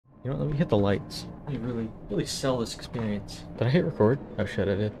You know, let me hit the lights. Let me really sell this experience. Did I hit record? Oh shit,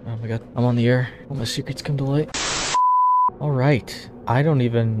 I did. Oh my god. I'm on the air. All my secrets come to light. Alright. I don't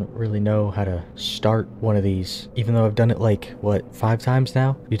even really know how to start one of these, even though I've done it like, what, 5 times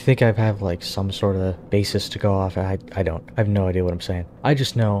now? You'd think I'd have like some sort of basis to go off. I don't. I have no idea what I'm saying. I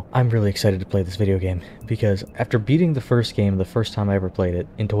just know I'm really excited to play this video game because after beating the first game the first time I ever played it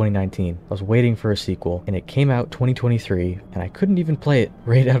in 2019, I was waiting for a sequel and it came out 2023 and I couldn't even play it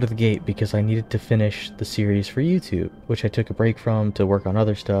right out of the gate because I needed to finish the series for YouTube, which I took a break from to work on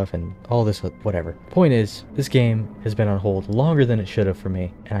other stuff and all this, whatever. Point is, this game has been on hold longer than it should have for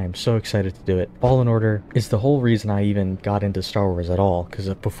me, and I am so excited to do it. Fallen Order is the whole reason I even got into Star Wars at all,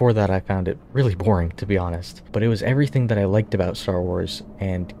 because before that I found it really boring, to be honest. But it was everything that I liked about Star Wars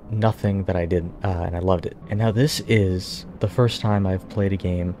and nothing that I didn't, and I loved it. And now this is the first time I've played a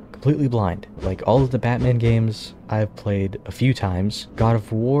game completely blind. Like all of the Batman games I've played a few times. God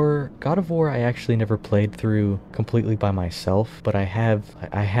of War I actually never played through completely by myself, but I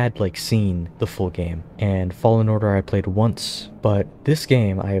had like seen the full game. And Fallen Order I played once, but this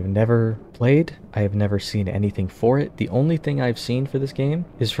game I have never played. I have never seen anything for it. The only thing I've seen for this game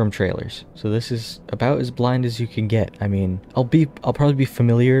is from trailers. So this is about as blind as you can get. I mean, I'll probably be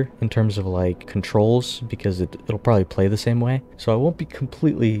familiar in terms of like controls because it'll probably play the same way. So I won't be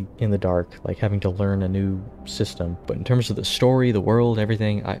completely in the dark, like having to learn a new system. But in terms of the story, the world,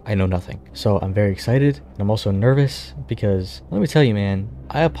 everything, I know nothing. So I'm very excited, and I'm also nervous because, let me tell you, man,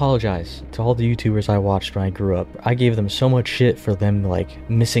 I apologize to all the YouTubers I watched when I grew up. I gave them so much shit for them like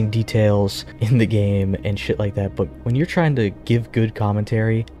missing details in the game and shit like that, but when you're trying to give good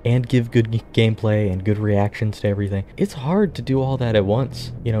commentary and give good gameplay and good reactions to everything, it's hard to do all that at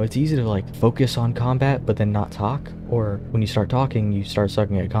once. You know, it's easy to like focus on combat but then not talk, or when you start talking you start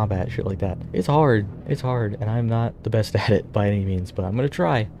sucking at combat, shit like that. It's hard, and I'm not the best at it by any means, but I'm gonna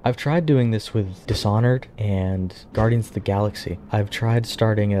try. I've tried doing this with Dishonored and Guardians of the Galaxy. I've tried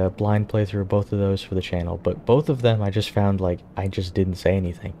starting a blind playthrough of both of those for the channel, but both of them I just found like I just didn't say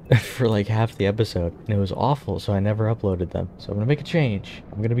anything for like half the episode, and it was awful, so I never uploaded them. So I'm gonna make a change.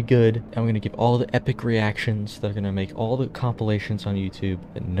 I'm gonna be good. I'm gonna give all the epic reactions that are gonna make all the compilations on YouTube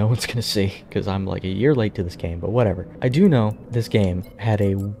that no one's gonna see because I'm like a year late to this game, but whatever. I do know this game had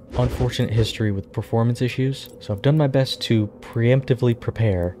a unfortunate history with performance issues, so I've done my best to preemptively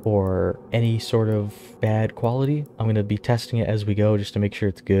prepare for any sort of bad quality. I'm going to be testing it as we go just to make sure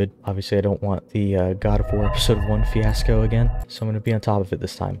it's good. Obviously I don't want the God of War episode 1 fiasco again, so I'm going to be on top of it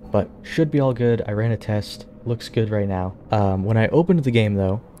this time, but should be all good. I ran a test, looks good right now. When I opened the game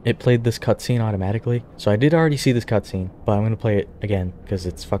though, it played this cutscene automatically, so I did already see this cutscene, but I'm gonna play it again because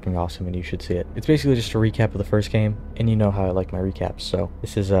it's fucking awesome and you should see it. It's basically just a recap of the first game, and you know how I like my recaps, so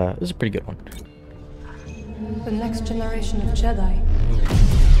this is a pretty good one. The next generation of Jedi.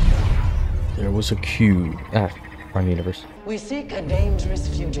 There was a queue. Wrong universe. We seek a dangerous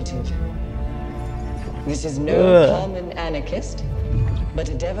fugitive. This is no common anarchist, but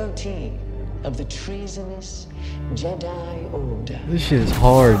a devotee of the treasonous Jedi Order. This shit is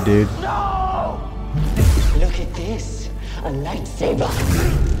hard, dude. No! Look at this, a lightsaber.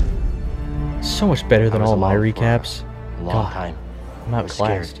 So much better than all my recaps. A long time. I'm I was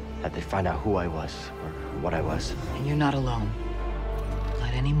scared outclassed. that they'd find out who I was or what I was. And you're not alone.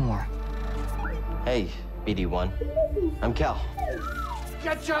 Not anymore. Hey, BD1. I'm Cal.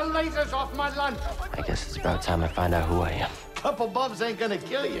 Get your lasers off my lunch! I guess it's about time I find out who I am. Couple bumps ain't gonna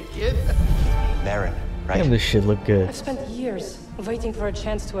kill you, kid. Marin, right? Damn, this shit look good. I've spent years waiting for a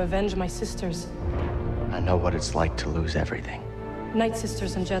chance to avenge my sisters. I know what it's like to lose everything. Night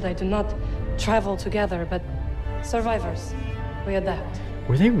Sisters and Jedi do not travel together, but survivors. We adapt.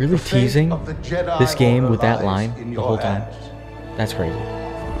 Were they really teasing this game with that line the whole time? That's crazy.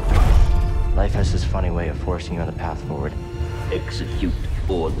 Life has this funny way of forcing you on the path forward. Execute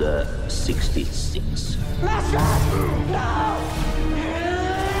Order 66.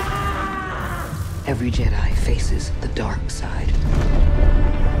 Every Jedi faces the dark side.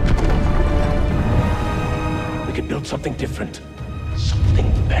 We could build something different.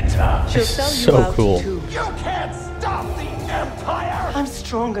 Something better. She'll sell you So out cool. too. You can't stop the Empire! I'm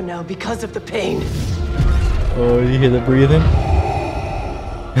stronger now because of the pain. Oh, you hear the breathing?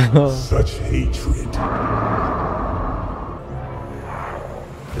 Such hatred.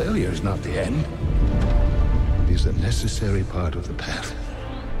 Failure is not the end. It is a necessary part of the path.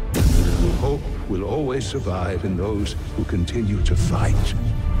 Hope will always survive in those who continue to fight.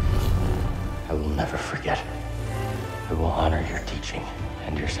 I will never forget. I will honor your teaching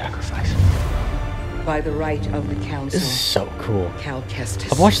and your sacrifice. By the right of the Council, This is so cool. Cal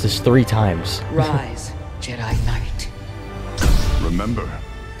Kestis. I've watched this 3 times. Rise, Jedi Knight. Remember,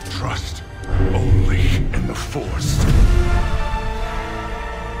 Trust only in the Force.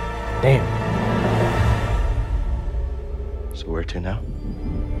 Damn. So where to now?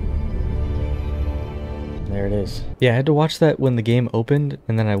 There it is. Yeah, I had to watch that when the game opened,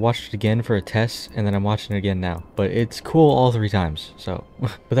 and then I watched it again for a test, and then I'm watching it again now. But it's cool all 3 times, so.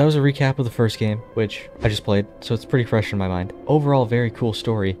 But that was a recap of the first game, which I just played, so it's pretty fresh in my mind. Overall, very cool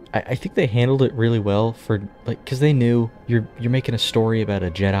story. I think they handled it really well for, like, because they knew you're making a story about a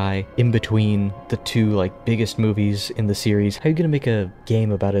Jedi in between the 2, like, biggest movies in the series. How are you gonna make a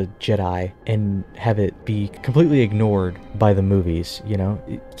game about a Jedi and have it be completely ignored by the movies, you know?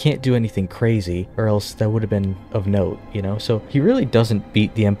 You can't do anything crazy, or else that would have been of note, you know? So he really doesn't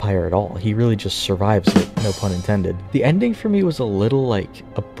beat the Empire at all. He really just survives it, no pun intended. The ending for me was a little, like,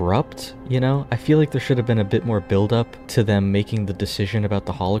 abrupt, you know? I feel like there should have been a bit more build-up to them making the decision about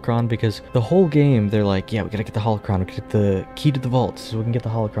the holocron, because the whole game, they're like, yeah, we gotta get the holocron, we gotta get the key to the vault so we can get the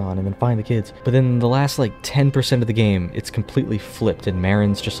holocron and then find the kids. But then the last, like, 10% of the game, it's completely flipped, and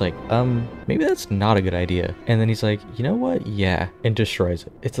Marin's just like, maybe that's not a good idea. And then he's like, you know what? Yeah, and destroys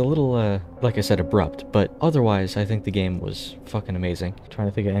it. It's a little, like I said, abrupt, but otherwise, I think the game was fucking amazing. Trying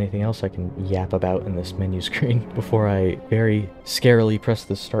to think of anything else I can yap about in this menu screen before I very scarily press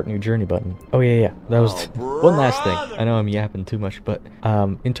the start new journey button. Oh yeah, that was one last thing. I know I'm yapping too much, but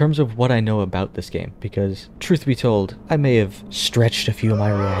in terms of what I know about this game, because truth be told, I may have stretched a few of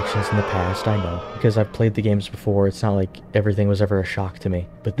my reactions in the past, I know, because I've played the games before. It's not like everything was ever a shock to me.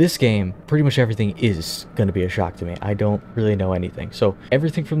 But this game, pretty much everything is going to be a shock to me. I don't really know anything. So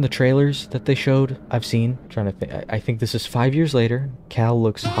everything from the trailers that they showed, I've seen. Trying to think, I think this is 5 years later. Cal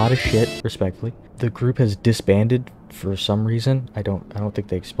looks hot as shit, respectfully. The group has disbanded for some reason. I don't think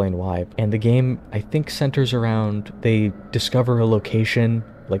they explain why. And the game, I think, centers around they discover a location,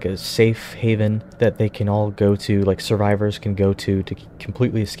 like a safe haven that they can all go to, like survivors can go to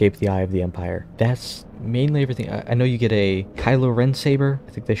completely escape the eye of the Empire. That's mainly everything. I know you get a Kylo Ren saber.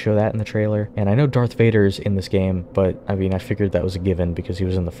 I think they show that in the trailer. And I know Darth Vader is in this game, but I mean, I figured that was a given because he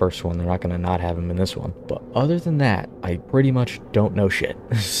was in the first one. They're not going to not have him in this one. But other than that, I pretty much don't know shit.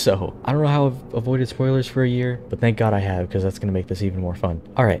 So I don't know how I've avoided spoilers for a year, but thank God I have, because that's going to make this even more fun.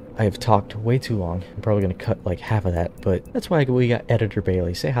 All right, I have talked way too long. I'm probably going to cut like half of that, but that's why we got Editor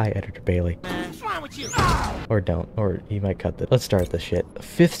Bailey. Say hi, Editor Bailey. What's wrong with you? Or don't, or he might cut that. Let's start this shit.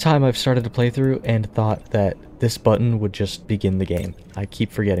 5th time I've started to play through and thought that this button would just begin the game. I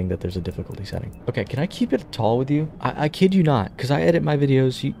keep forgetting that there's a difficulty setting. Okay, can I keep it tall with you? I kid you not, because I edit my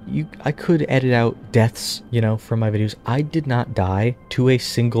videos. I could edit out deaths, you know, from my videos. I did not die to a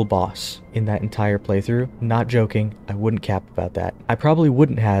single boss in that entire playthrough. Not joking. I wouldn't cap about that. I probably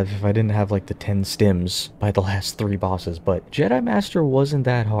wouldn't have if I didn't have like the 10 stims by the last 3 bosses, but Jedi Master wasn't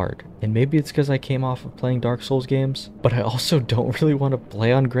that hard. And maybe it's because I came off of playing Dark Souls games, but I also don't really want to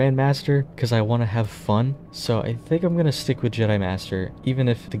play on Grandmaster because I want to have fun. So I think I'm going to stick with Jedi Master, even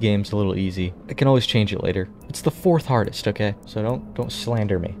if the game's a little easy. I can always change it later. It's the 4th hardest, okay? So don't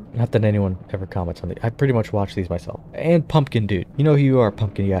slander me. Not that anyone ever comments on it. I pretty much watch these myself. And Pumpkin Dude. You know who you are,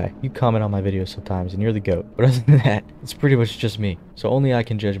 Pumpkin Guy. You comment on my videos sometimes, and you're the GOAT. But other than that, it's pretty much just me. So only I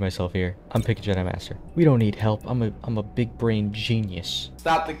can judge myself here. I'm picking Jedi Master. We don't need help. I'm a big brain genius.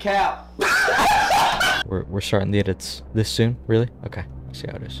 Stop the cap. We're starting the edits this soon? Really? Okay. Let's see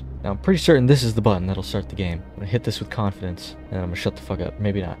how it is. Now, I'm pretty certain this is the button that'll start the game. I'm gonna hit this with confidence, and I'm gonna shut the fuck up.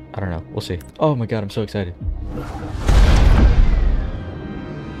 Maybe not. I don't know. We'll see. Oh my god, I'm so excited.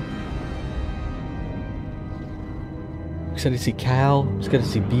 Excited to see Cal. Excited to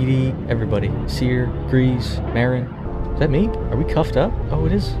see BD. Everybody. Seer, Grease, Marin. Is that me? Are we cuffed up? Oh,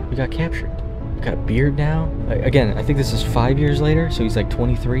 it is. We got captured. Got a beard now. Again, I think this is 5 years later, so he's like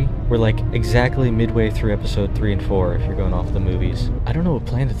 23. We're like exactly midway through episode 3 and 4 if you're going off the movies. I don't know what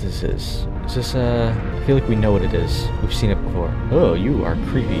planet this is. Is this, I feel like we know what it is. We've seen it before. Oh, you are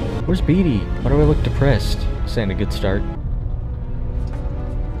creepy. Where's Beatty? Why do I look depressed? This ain't a good start.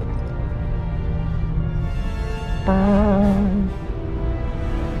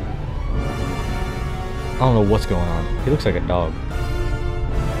 I don't know what's going on. He looks like a dog.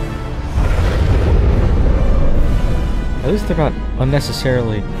 At least they're not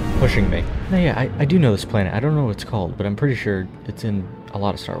unnecessarily pushing me. No, yeah, I do know this planet. I don't know what it's called, but I'm pretty sure it's in a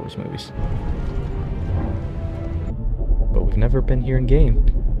lot of Star Wars movies. But we've never been here in game.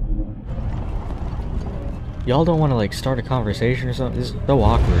 Y'all don't want to, like, start a conversation or something? This is so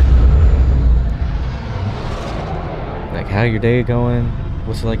awkward. Like, how your day going?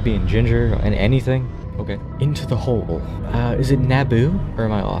 What's it like being ginger? And anything? Okay. Into the hole. Is it Naboo? Or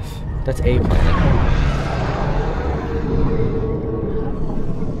am I off? That's a planet.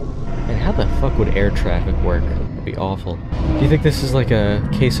 And how the fuck would air traffic work? That'd be awful. Do you think this is like a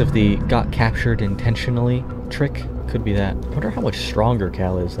case of the got captured intentionally trick? Could be that. I wonder how much stronger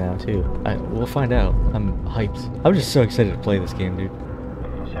Cal is now, too. We'll find out. I'm hyped. I'm just so excited to play this game, dude.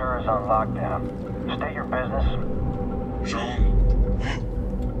 Sarah's on lockdown. State your business.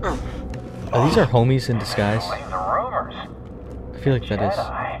 These are homies in disguise. Believe the rumors. I feel like that is.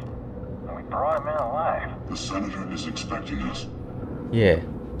 Jedi. We brought him in alive. The Senator is expecting us. Yeah.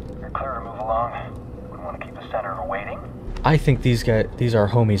 You're clear to move along. We want to keep the Senator waiting. I think these are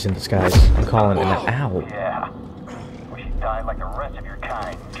homies in disguise. I'm calling it an owl. Yeah. Wish you died like the rest of your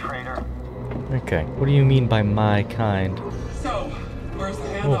kind, traitor. Okay. What do you mean by my kind? So, where's the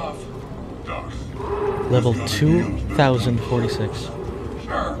handoff? Level 2046.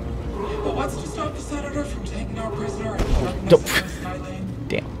 Sure. But what's to stop the Senator from taking our prisoner and drugging us in the sky lane?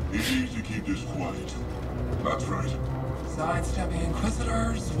 Damn. He needs to keep this quiet. That's right. Sidestepping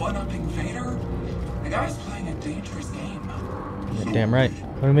Inquisitors, one-upping Vader. The guy's playing a dangerous game. Yeah, damn right. I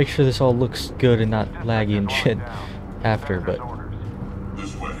want to make sure this all looks good and not laggy and shit after, but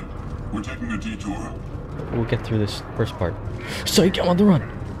This way. We're taking a detour. we'll get through this first part. Psych, I'm on the run!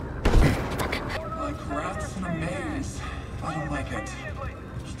 Fuck. Like rats in a maze. I don't like it.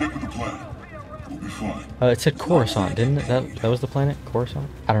 Stick with the plan. We'll be fine. It said Coruscant, didn't it? That was the planet? Coruscant?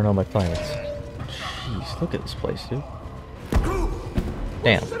 I don't know my planets. Jeez, look at this place, dude.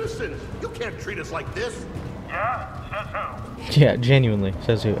 Damn. Citizen, you can't treat us like this. Yeah? Says who? Yeah, genuinely.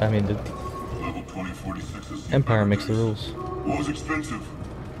 Says who? I mean, the Level 2046 is Empire makes the rules. War's expensive.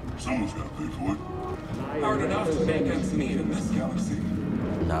 Someone's got to pay for it. Hard enough to make ends meet in this galaxy.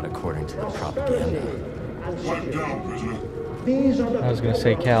 Not according to the propaganda. Pipe down, prisoner. I was gonna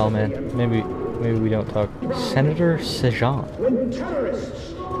say Cal, man. Maybe we don't talk. Senator Sejan.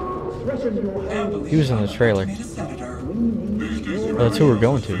 He was in the trailer. Oh, that's who we're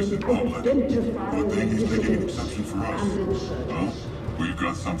going to. Good thing he's making an exception for us. Well, we've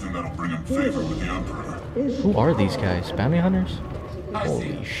got something that'll bring him favor with the Emperor. Who are these guys? Bounty hunters?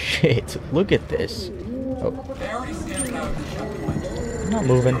 Holy shit! Look at this. Oh, They already scanned out the checkpoint. I'm not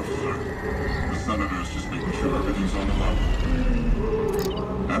moving. The Senator's just making sure everything's on the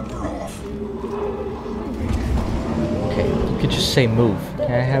level. Emperor off. Okay, you could just say move.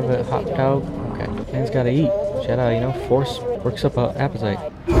 Can I have a hot dog? Okay, man's gotta eat. Jedi, you know, force works up an appetite.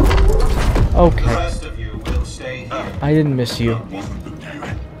 Okay. Rest of you will stay here. I didn't miss you. That wasn't the deal.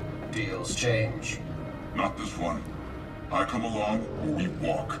 Deals change. Not this one. I come along or we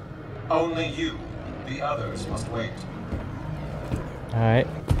walk. Only you. The others must wait. Alright.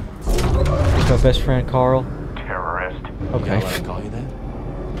 Here's my best friend Carl. Terrorist. Okay. Let me call you that?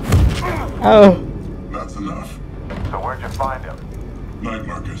 Oh! That's enough. So where'd you find him? Night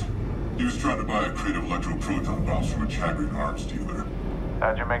market. He was trying to buy a crate of electroproton bombs from a Chagrin arms dealer.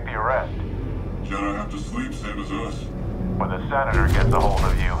 How'd you make the arrest? Jedi have to sleep, same as us. When the Senator gets a hold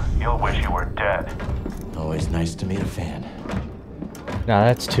of you, he'll wish you were dead. Always nice to meet a fan. Nah,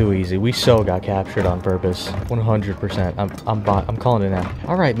 that's too easy. We so got captured on purpose. 100%. I'm calling it now.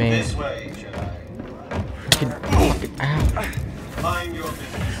 Alright, man. This way, Jedi. Ow. Mind your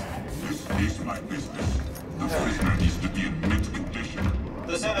business. This is my business. The prisoner needs to be in mint condition.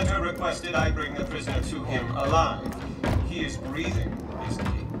 The Senator requested I bring the prisoner to him alive. He is breathing, isn't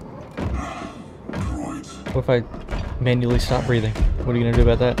he? Droids. What if I manually stop breathing? What are you gonna do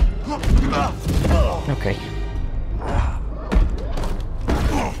about that? Okay.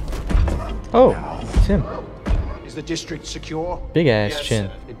 Oh, it's him. Is the district secure? Big ass Yes, chin.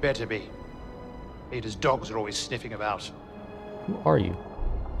 sir. It better be. Vader's dogs are always sniffing about. Who are you?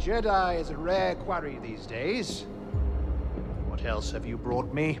 Jedi is a rare quarry these days. What else have you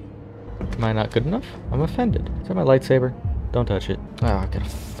brought me? Am I not good enough? I'm offended. Is that my lightsaber? Don't touch it. Oh, I gotta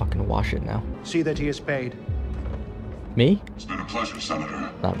fucking wash it now. See that he is paid. Me? It's been a pleasure, Senator.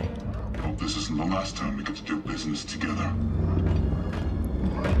 Not me. Hope this isn't the last time we get to do business together.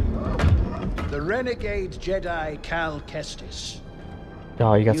 The renegade Jedi Cal Kestis.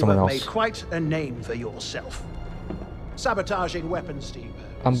 Oh, you got someone You have else. made quite a name for yourself. Sabotaging weapons depots.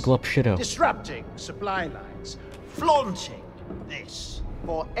 I'm Glup Shido. Disrupting supply lines. Flaunting this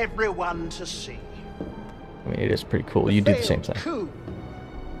for everyone to see. I mean, it is pretty cool. You do the same thing. Coup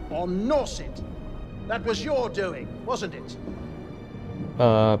on Norset. That was your doing, wasn't it?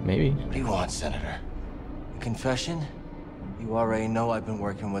 Maybe. What do you want, Senator? A confession? You already know I've been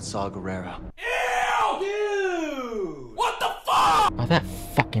working with Saw Gerrera. Oh, that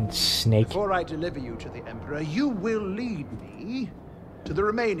fucking snake. Before I deliver you to the Emperor, you will lead me to the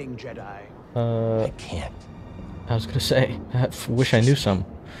remaining Jedi. I can't. I was gonna say, I wish I knew some.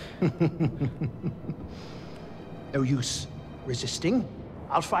 No use resisting.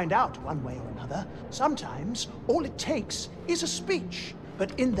 I'll find out one way or another. Sometimes all it takes is a speech.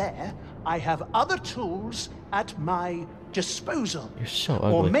 But in there, I have other tools at my disposal. You're so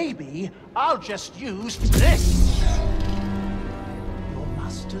ugly. Or maybe I'll just use this. Your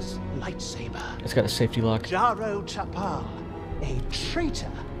master's lightsaber. It's got a safety lock. Jaro Tapal, a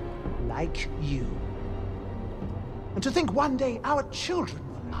traitor like you. And to think one day our children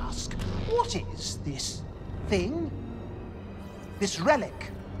will ask, what is this thing? This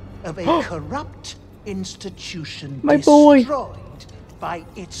relic of a corrupt institution destroyed by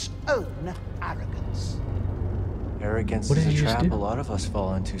its own arrogance. Arrogance is a trap a lot of us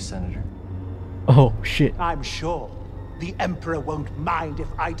fall into, Senator. Oh, shit. I'm sure the Emperor won't mind if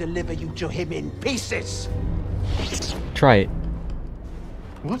I deliver you to him in pieces. Try it.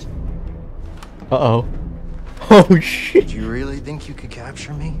 What? Uh-oh. Oh, shit. Did you really think you could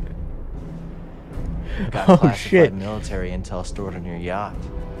capture me? Got Oh, classified shit. military intel stored on your yacht.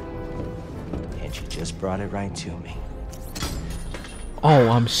 And you just brought it right to me. Oh,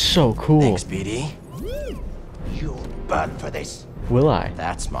 I'm so cool. Thanks, BD. You'll burn for this. Will I?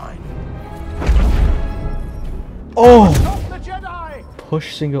 That's mine. Oh! The Jedi!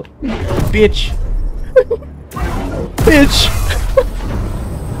 Push single. Bitch! Bitch!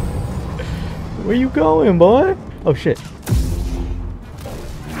 Where you going, boy? Oh, shit.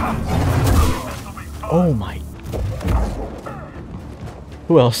 Oh, my.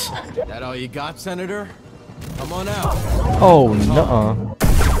 Who else? That all you got, Senator? Come on out. Oh, nuh-uh.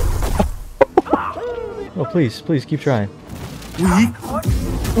 Oh, please, please, keep trying.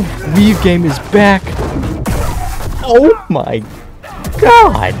 Weave game is back! Oh my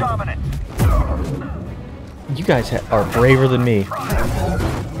god! You guys are braver than me.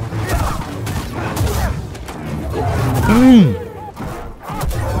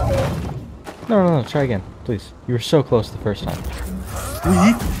 No, try again, please. You were so close the first time.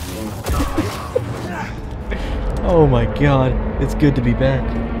 Oh my god, it's good to be back.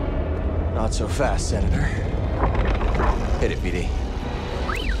 Not so fast, Senator. Hit it, BD.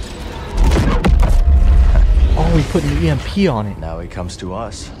 Oh, we put an EMP on it. Now he comes to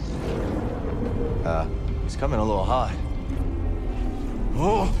us. He's coming a little hot.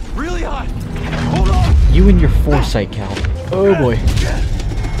 Oh, really hot! Hold on! You and your foresight, Cal. Oh boy.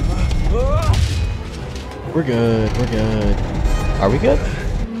 We're good, we're good. Are we good?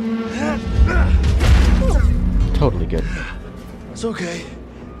 Totally good. It's okay.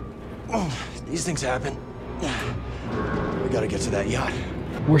 These things happen. We gotta get to that yacht.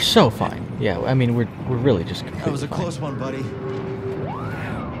 We're so fine. Yeah, I mean, we're really just That was a fine. close one, buddy.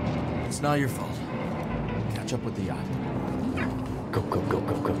 It's not your fault. Catch up with the yacht. Go, go, go,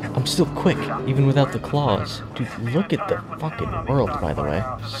 go, go. I'm still quick, even without the claws. Dude, look at the fucking world, by the way.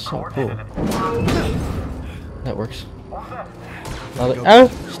 So cool. That works. Oh,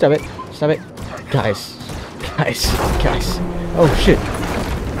 stop it. Stop it. Guys. Guys. Guys. Oh, shit.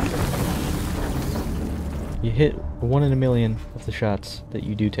 You hit 1 in a million of the shots that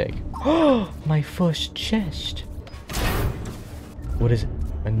you do take. Oh, my first chest. What is it?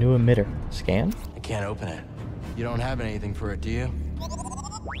 A new emitter. Scan? I can't open it. You don't have anything for it, do you?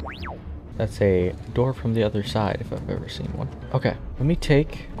 That's a door from the other side, if I've ever seen one. Okay, let me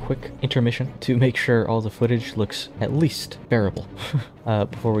take a quick intermission to make sure all the footage looks at least bearable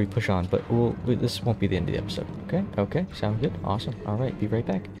before we push on. But this won't be the end of the episode. Okay? Okay, sound good? Awesome. All right, be right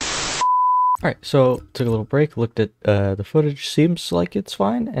back. Alright, so took a little break, looked at the footage, seems like it's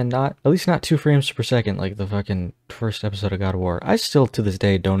fine, and not, at least not 2 frames per second like the fucking first episode of God of War. I still, to this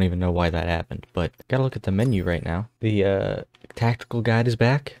day, don't even know why that happened, but gotta look at the menu right now. The tactical guide is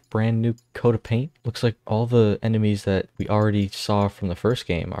back, brand new coat of paint. Looks like all the enemies that we already saw from the first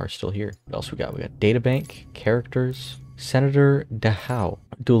game are still here. What else we got? We got databank, characters, Senator Dahau.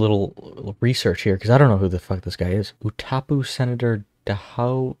 Do a little research here, because I don't know who the fuck this guy is. Utapu Senator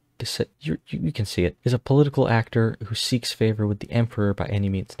Dahau. You can see it, is a political actor who seeks favor with the Emperor by any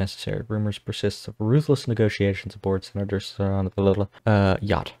means necessary. Rumors persist of ruthless negotiations aboard Senator's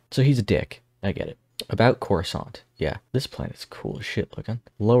yacht. So he's a dick. I get it. About Coruscant. Yeah, this planet's cool as shit looking.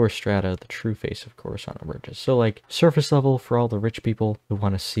 Lower strata, the true face of Coruscant emerges. So like, surface level for all the rich people who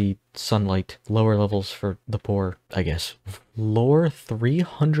want to see sunlight. Lower levels for the poor, I guess. Lore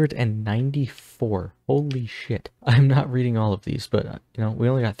 394. Holy shit. I'm not reading all of these, but, you know, we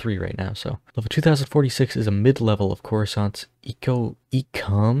only got 3 right now, so. Level 2046 is a mid-level of Coruscant's Innopolis.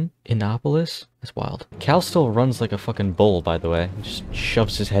 That's wild. Cal still runs like a fucking bull, by the way. He just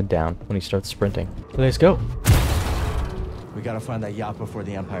shoves his head down when he starts sprinting. So let's go. We gotta find that yacht before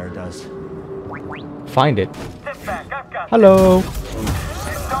the Empire does. Find it. Hello.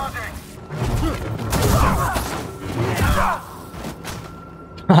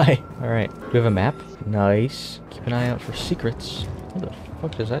 Alright, do we have a map? Nice. Keep an eye out for secrets. Where the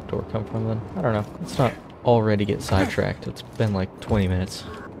fuck does that door come from then? I don't know. Let's not already get sidetracked. It's been like 20 minutes.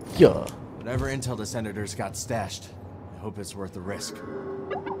 Yeah. Whatever intel the senators got stashed, I hope it's worth the risk.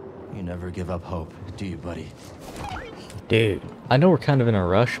 You never give up hope, do you, buddy? Dude, I know we're kind of in a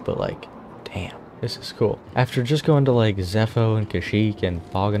rush, but like, damn, this is cool. After just going to like Zepho and Kashyyyk and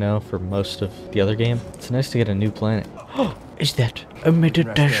Bogano for most of the other game, it's nice to get a new planet. Is that a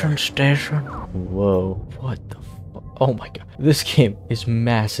meditation station? Whoa, what the fuck? Oh my god. This game is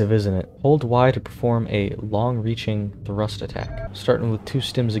massive, isn't it? Hold Y to perform a long-reaching thrust attack. Starting with 2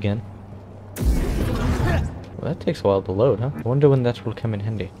 stims again. Well, that takes a while to load, huh? I wonder when that will come in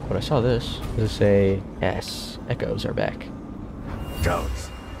handy. But I saw this. Does it say, yes, echoes are back.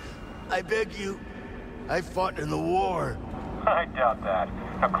 Jones, I beg you. I fought in the war. I doubt that.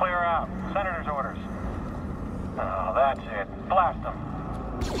 Now clear out. Senator's orders. Oh, that's it. Blast them.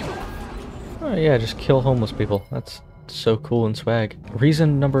 Oh yeah, just kill homeless people. That's so cool and swag.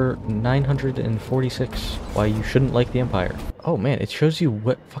 Reason number 946 why you shouldn't like the Empire. Oh man, it shows you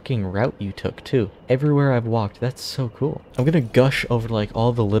what fucking route you took too. Everywhere I've walked, that's so cool. I'm gonna gush over like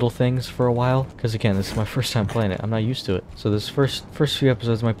all the little things for a while, because again, this is my first time playing it. I'm not used to it. So this first few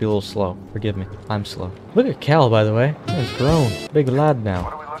episodes might be a little slow. Forgive me. I'm slow. Look at Cal, by the way. He's grown. Big lad now.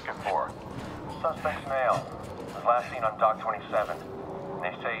 What are we looking for? Suspect's male. Was last seen on Dock 27. And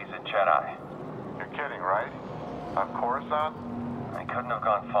they say he's a Jedi. You're kidding, right? On Coruscant? He couldn't have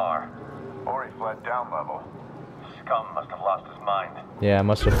gone far. Or he fled down level. Scum must have lost his mind. Yeah, I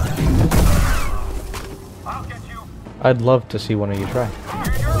must have. I'll get you. I'd love to see one of you try.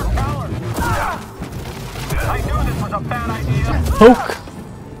 You're a coward. I knew this was a bad idea. Poke!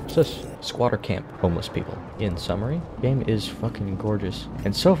 What's this? Squatter camp. Homeless people. In summary, game is fucking gorgeous.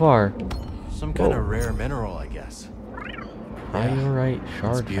 And so far... Some kind of rare mineral, I guess. Priorite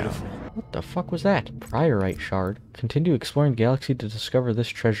shard. That's beautiful. What the fuck was that? Priorite shard. Continue exploring the galaxy to discover this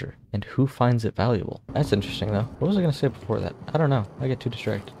treasure, and who finds it valuable. That's interesting though. What was I gonna say before that? I don't know. I get too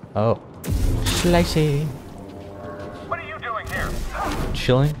distracted. Oh. Slicey. What are you doing here?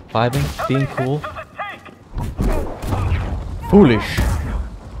 Chilling, vibing, being cool. Foolish.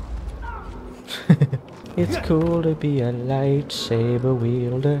 It's cool to be a lightsaber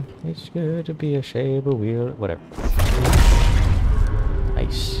wielder. It's good to be a saber wielder. Whatever.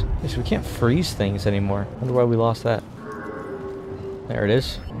 Nice. Yes, we can't freeze things anymore. Wonder why we lost that. There it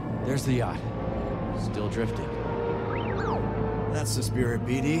is. There's the yacht. Still drifting. That's the spirit,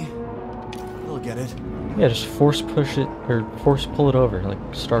 BD. You'll get it. Yeah, just force push it, or force pull it over, like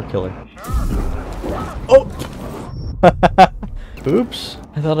Star Killer. Oh! Oops.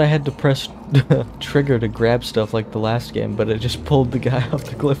 I thought I had to press trigger to grab stuff like the last game, but it just pulled the guy off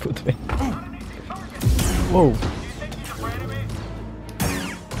the cliff with me. Whoa.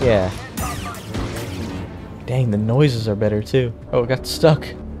 Yeah. Dang, the noises are better too. Oh, it got stuck.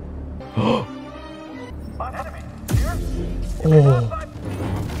 Oh.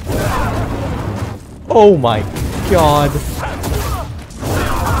 Oh my god.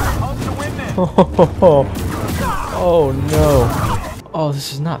 Oh no. Oh,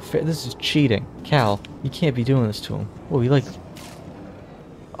 this is not fair. This is cheating. Cal, you can't be doing this to him. Oh, he like...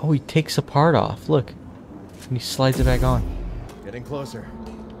 Oh, he takes a part off. Look. And he slides it back on. Getting closer.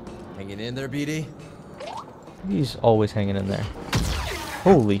 Hanging in there, BD? He's always hanging in there.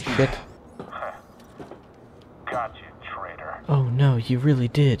 Holy shit. Got you, traitor. Oh no, you really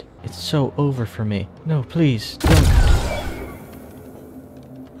did. It's so over for me. No, please, don't.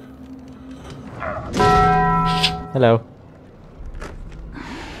 Hello.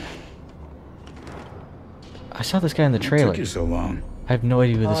 I saw this guy in the trailer. What took you so long? I have no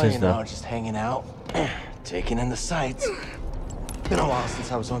idea who this is, though. You know, just hanging out, taking in the sights. Been a while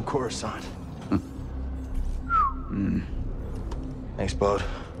since I was on Coruscant. Thanks, Bode.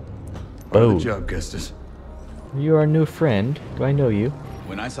 Bode. Good job, Kestis. You are a new friend. Do I know you?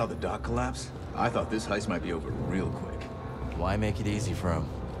 When I saw the dock collapse, I thought this heist might be over real quick. Why make it easy for him?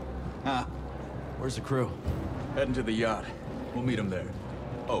 Huh? Where's the crew? Heading to the yacht. We'll meet him there.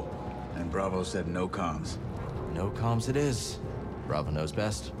 Oh, and Bravo said no comms. No comms it is. Bravo knows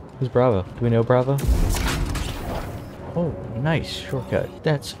best. Who's Bravo? Do we know Bravo? Oh, nice shortcut.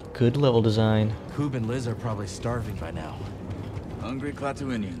 That's good level design. Coob and Liz are probably starving by now. Hungry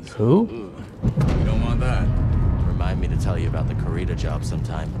Klatooinians. Who? Ooh, you don't want that. Remind me to tell you about the Karita job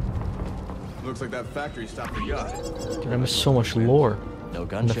sometime. Looks like that factory stopped the yacht. Dude, I missed so much lore. No in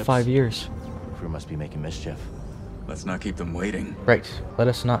the gunships. 5 years. Crew must be making mischief. Let's not keep them waiting. Right. Let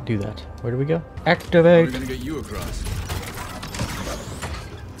us not do that. Where do we go? Activate! We're gonna get you across.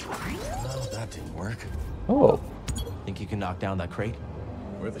 Oh, that didn't work. Oh. Think you can knock down that crate?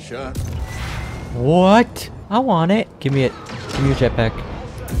 Worth a shot. What? I want it. Give me it. Give me your jetpack.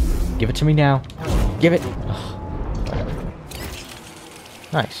 Give it to me now. Give it. Ugh. Whatever.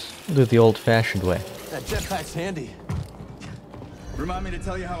 Nice. We'll do it the old-fashioned way. That jetpack's handy. Remind me to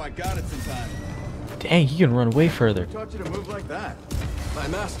tell you how I got it sometime. Dang, he can run way further. Who taught you to move like that? My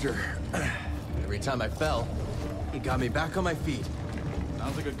master. Every time I fell, he got me back on my feet.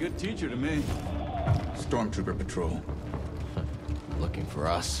 Sounds like a good teacher to me. Stormtrooper patrol. Looking for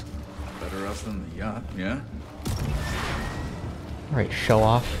us. Better us than the yacht, yeah? Alright, show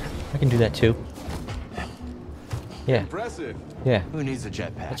off. I can do that too. Yeah. Impressive. Yeah. Who needs a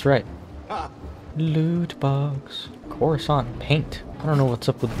jetpack? That's right. Ha! Loot box. Coruscant paint. I don't know what's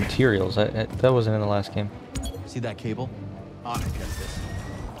up with the materials. That wasn't in the last game. See that cable? On it, Kestis.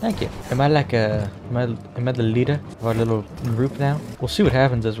 Thank you. Am I like am I the leader of our little group now? We'll see what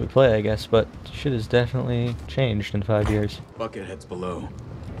happens as we play, I guess, but shit has definitely changed in 5 years. Bucketheads below.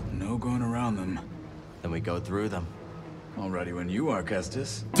 No going around them. Then we go through them. Already when you are,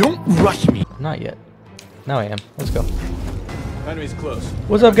 Kestis. Don't rush me. Not yet. Now I am. Let's go. Enemy's close.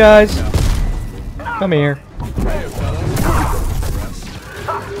 What's up, guys? Come here. Hey, fellas.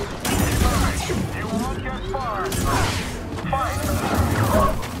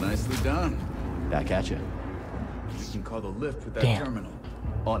 Nicely done. Back at you. You can call the lift with that Damn. terminal.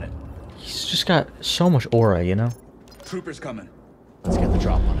 On it. He's just got so much aura, you know? Troopers coming. Let's get the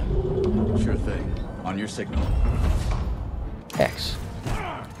drop on it. Sure thing. On your signal. X.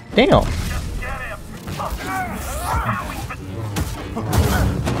 Damn.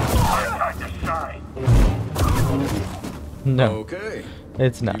 No. Okay.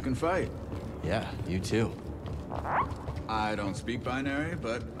 It's not. You can fight. Yeah, you too. I don't speak binary,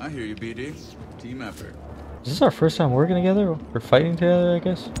 but I hear you, BD. Team effort. Is this our first time working together? Or fighting together, I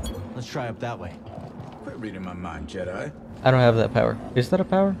guess? Let's try up that way. Quit reading my mind, Jedi. I don't have that power. Is that a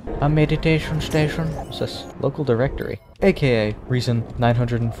power? A meditation station? What's this? Local directory. AKA reason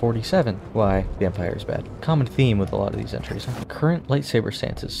 947 why the Empire is bad. Common theme with a lot of these entries. Huh? Current lightsaber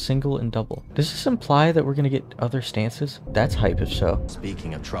stances, single and double. Does this imply that we're gonna get other stances? That's hype if so.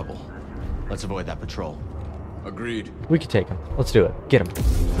 Speaking of trouble, let's avoid that patrol. Agreed. We could take him. Let's do it. Get him.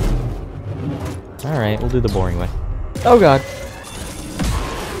 Alright, we'll do the boring way. Oh god.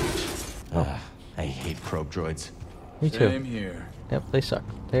 I hate probe droids. Me too. Same here. Yep, they suck.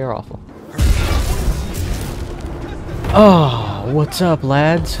 They are awful. Oh, what's up,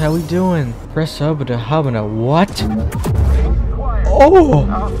 lads? How we doing? Press sub to Habana. What? Oh!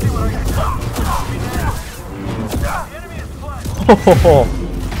 Oh!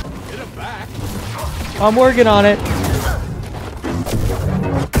 I'm working on it.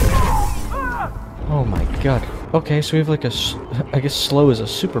 Oh my god. Okay, so we have like a, I guess slow is a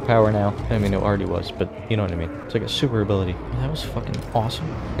superpower now. I mean, it already was, but you know what I mean. It's like a super ability. That was fucking awesome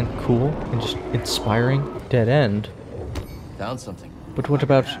and cool and just inspiring. Dead end. Found something. But what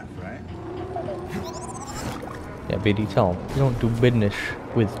about... Right? Yeah, BD, tell him. You don't do business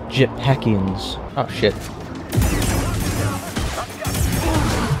with jetpackians. Oh, shit.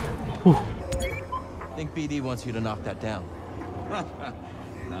 Whew. I think BD wants you to knock that down.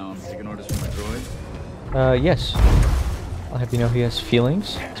 Now I'm taking orders from my droid. Yes. I'll have you know he has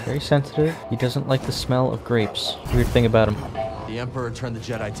feelings. He's very sensitive. He doesn't like the smell of grapes. Weird thing about him. The Emperor turned the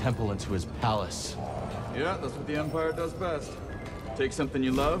Jedi Temple into his palace. Yeah, that's what the Empire does best. Take something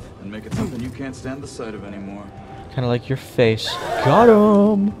you love and make it something you can't stand the sight of anymore. Kind of like your face. Got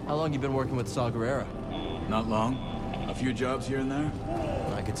him! How long you been working with Saw Gerrera? Not long. A few jobs here and there.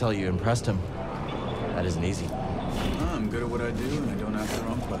 I could tell you impressed him. That isn't easy. I'm good at what I do and I don't ask the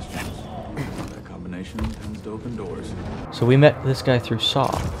wrong questions. That combination tends to open doors. So we met this guy through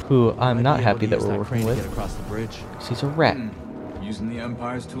Saw, who I'm not happy that we're working with. Get across the bridge. Because he's a rat. Using the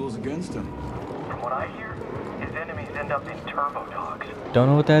Empire's tools against him. From what I hear, his enemies end up in turbo dogs. Don't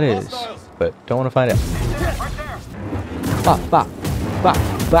know what that is, but don't want to find out. Right there. Bop, bop, bop,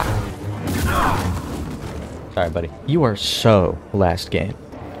 bop. Sorry, buddy. You are so last game.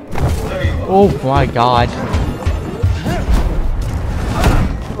 Oh my god.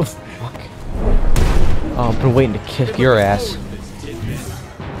 Oh, fuck. Oh, I've been waiting to kick your ass. Get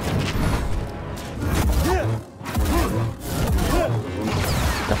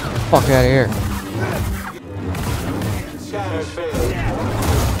the fuck out of here.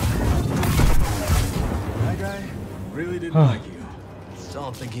 That guy really didn't like you.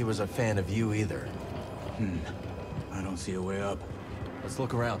 Don't think he was a fan of you either. I don't see a way up. Let's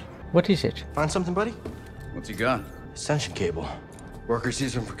look around. What is it? Find something, buddy? What's he got? Ascension cable. Workers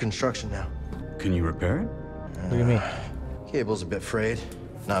use them for construction now. Can you repair it? What do you mean? Cable's a bit frayed.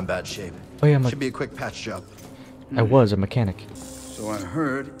 Not in bad shape. Oh yeah, Should be a quick patch job. I was a mechanic. So I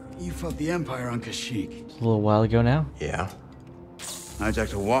heard you fought the Empire on Kashyyyk. A little while ago now. Yeah.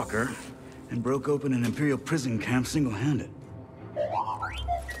 Hijacked a walker and broke open an Imperial prison camp single-handed.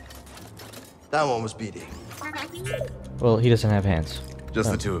 That one was BD. Well, he doesn't have hands.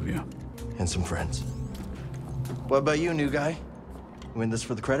 Just the two of you. And some friends. What about you, new guy? You in this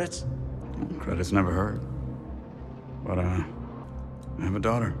for the credits? Credits never hurt. But, I have a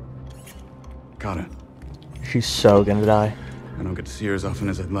daughter. Kata. She's so gonna die. I don't get to see her as often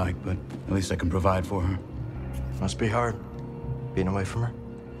as I'd like, but at least I can provide for her. Must be hard, being away from her.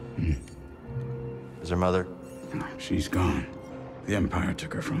 Is her mother? She's gone. The Empire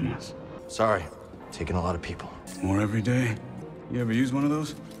took her from us. Sorry, taking a lot of people. More every day? You ever use one of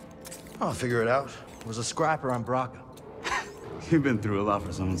those? I'll figure it out. It was a scrapper on Braca. You've been through a lot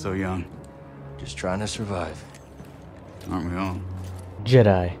for someone so young. Just trying to survive. Aren't we all?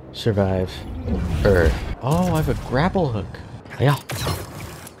 Jedi survive Earth. Oh, I have a grapple hook. Yeah.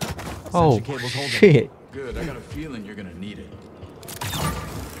 Oh, shit. Good, I got a feeling you're gonna need it.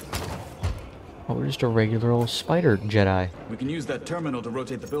 Oh, we're just a regular old spider Jedi. We can use that terminal to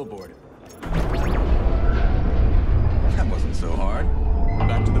rotate the billboard. That wasn't so hard.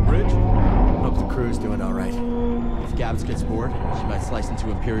 Back to the bridge? Hope the crew's doing all right. If Gabs gets bored, she might slice into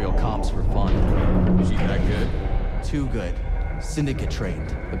Imperial comms for fun. She's that good? Too good. Syndicate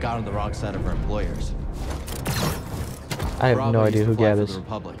trained, but got on the wrong side of her employers. I have Bravo no idea who Gab for is. the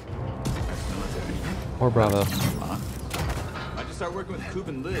Republic. Or Bravo. I just started working with Coop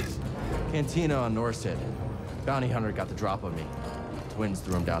and Liz. Cantina on Norset. Bounty hunter got the drop on me. Twins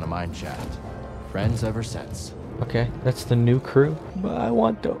threw him down a mine shaft. Friends ever since. Okay, that's the new crew. But I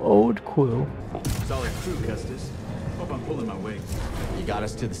want the old crew. Solid crew, Kestis. Hope I'm pulling my weight. You got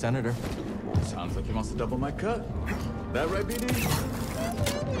us to the senator. Sounds like he wants to double my cut. That right, BD?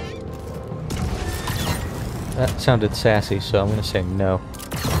 That sounded sassy, so I'm gonna say no.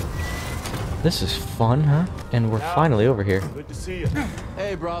 This is fun, huh? And we're finally over here. Good to see you.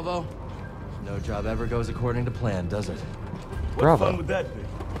 Hey, Bravo. No job ever goes according to plan, does it? Bravo. What fun would that be?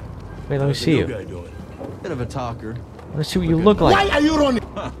 Wait, let me see you. Bit of a talker. Let's see what you look like. Why are you running?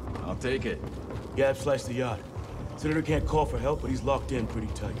 I'll take it. Gab sliced the yacht. Senator can't call for help, but he's locked in pretty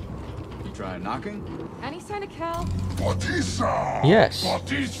tight. You trying knocking? Any sign of Cal? Batista! Yes.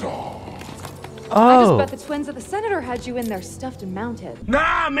 Batista! I just Oh. bet the twins of the senator had you in there stuffed and mounted.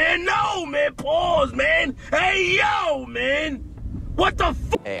 Nah, man, no, man. Pause, man. Hey, yo, man. What the f?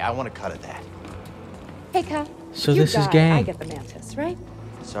 Hey, I want to cut at that. Hey, Cal. So you this is die, gang. I get the mantis, right?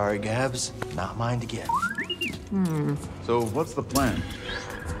 Sorry, Gabs. Not mine to give. So what's the plan?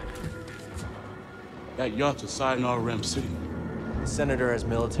 That yacht's a side in our Ram City. The senator has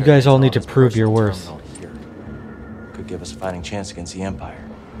military. You guys all need to on his prove your personal worth. terminal here. Could give us a fighting chance against the Empire.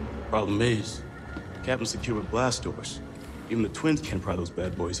 Problem is, Captain secured with blast doors. Even the twins can't pry those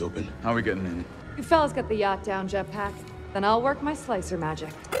bad boys open. How are we getting in? You fellas got the yacht down, Jetpack. Then I'll work my slicer magic.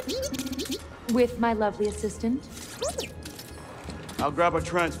 With my lovely assistant. I'll grab our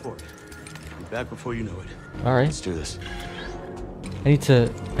transport. Be back before you know it. All right. Let's do this. I need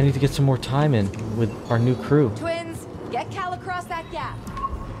to get some more time in with our new crew. Twins, get Cal across that gap.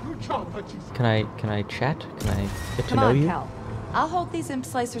 Can I chat? Can I get to Come know on, you? Cal. I'll hold these imp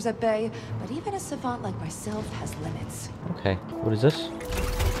slicers at bay, but even a savant like myself has limits. Okay. What is this?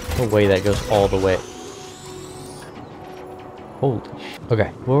 No way that goes all the way. Holy sh.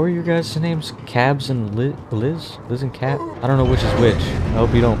 Okay. What were your guys' names? Cabs and Liz? Liz and Cab? I don't know which is which. I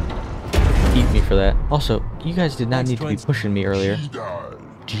hope you don't eat me for that. Also, you guys did not need to be pushing me earlier.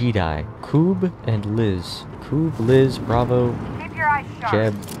 Jedi. Coob and Liz. Coob, Liz, Bravo, Keep your eyes sharp.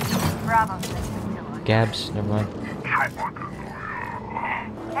 Jeb, Bravo. Gabs, never mind.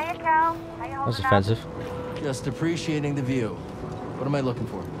 Hey, Cal. How you That was holding up? offensive. Just appreciating the view. What am I looking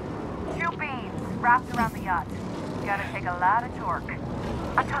for? 2 beams wrapped around the yacht. Gotta take a lot of torque.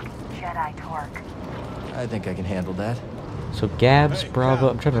 I'm talking Jedi torque. I think I can handle that. So Gabs, Bravo,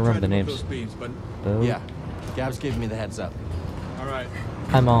 I'm trying to remember the names. Bo. Yeah, Gabs gave me the heads up. All right.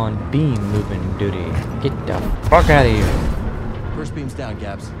 I'm on beam movement duty. Get the fuck out of here. First beam's down,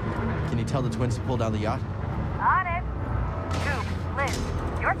 Gabs. Can you tell the twins to pull down the yacht? On it. Goop, Liz,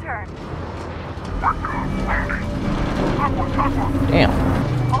 your turn. Damn.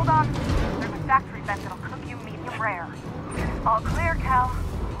 Hold on. There's a factory vent that'll cook you medium rare. All clear, Cal.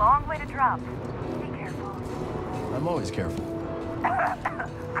 Long way to drop. Be careful. I'm always careful.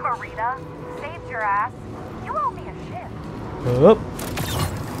 Corita, saved your ass. You owe me a shift. Up.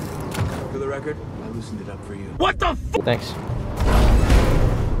 For the record, I loosened it up for you. What the f? Thanks.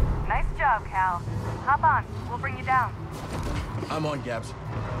 Nice job, Cal. Hop on. We'll bring you down. I'm on, Gabs.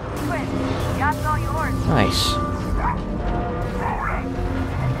 Twins, yacht's all yours. Nice.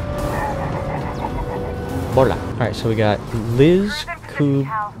 Bola. Alright, so we got Liz, Coob,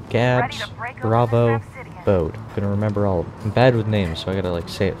 Gabs, Bravo, Bode. I'm gonna remember all of them. I'm bad with names, so I gotta like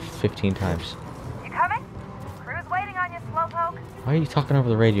say it 15 times. You coming? Crew's waiting on you, slowpoke. Why are you talking over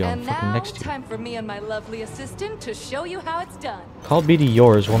the radio? I'm And fucking now, next to you. time for me and my lovely assistant to show you how it's done. Call BD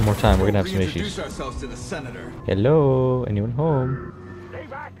yours one more time. We're gonna have some issues. Introduce ourselves to the senator. Hello? Anyone home? Stay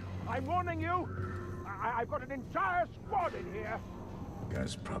back! I'm warning you! I've got an entire squad in here!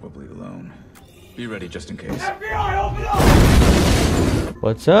 Guy's probably alone. Be ready just in case. FBI, open up!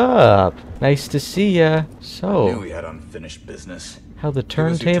 What's up? Nice to see ya. I So, knew we had unfinished business. how the Give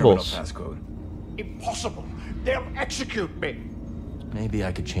us your terminal turntables? passcode. Impossible! They'll execute me! Maybe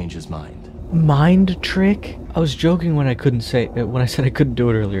I could change his mind. Mind trick? I was joking when I couldn't say when I said I couldn't do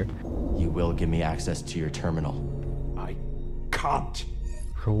it earlier. You will give me access to your terminal. I can't.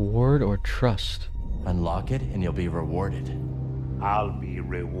 Reward or trust? Unlock it and you'll be rewarded. I'll be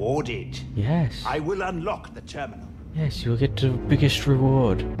rewarded. Yes. I will unlock the terminal. Yes, you'll get the biggest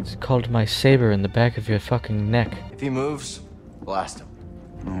reward. It's called my saber in the back of your fucking neck. If he moves, blast him.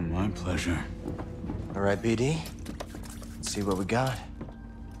 Oh, my pleasure. All right, BD. Let's see what we got.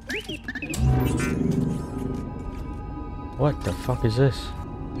 What the fuck is this?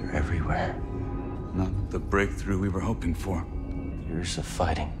 They're everywhere. Not the breakthrough we were hoping for. Years of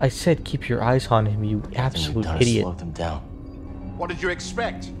fighting. I said keep your eyes on him, you absolute idiot. Slow them down. What did you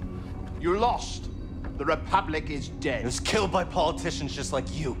expect? You lost. The Republic is dead. It was killed by politicians just like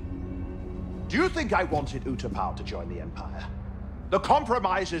you. Do you think I wanted Utapau to join the Empire? The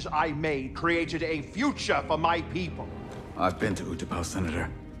compromises I made created a future for my people. I've been to Utapau, Senator.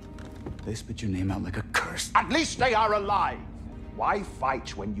 They spit your name out like a curse. At least they are alive. Why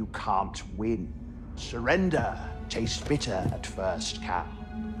fight when you can't win? Surrender tastes bitter at first, Cal,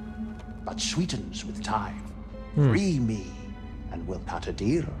 but sweetens with time. Free me, and we'll cut a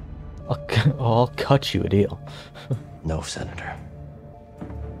deal. I'll cut you a deal. No, Senator.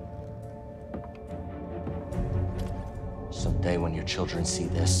 Someday when your children see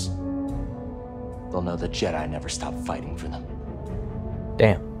this, they'll know the Jedi never stopped fighting for them.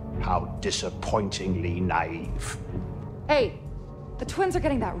 Damn. How disappointingly naive. Hey, the twins are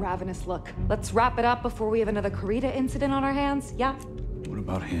getting that ravenous look. Let's wrap it up before we have another Karita incident on our hands, yeah? What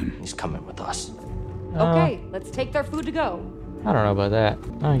about him? He's coming with us. Okay, let's take their food to go. I don't know about that.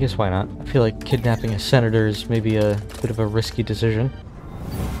 I guess why not? I feel like kidnapping a senator is maybe a bit of a risky decision.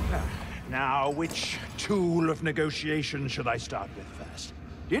 Now, which tool of negotiation should I start with first?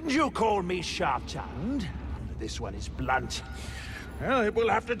 Didn't you call me sharp-tongued? This one is blunt. Well, it will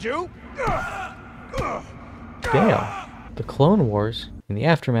have to do. Damn. The Clone Wars. In the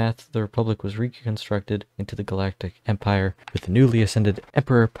aftermath, the Republic was reconstructed into the Galactic Empire with the newly ascended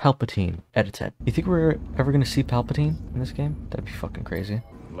Emperor Palpatine at its head. You think we're ever gonna see Palpatine in this game? That'd be fucking crazy.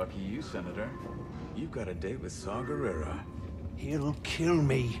 Lucky you, Senator. You've got a date with Saw Gerrera. He'll kill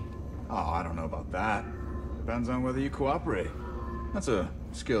me. Oh, I don't know about that. Depends on whether you cooperate. That's a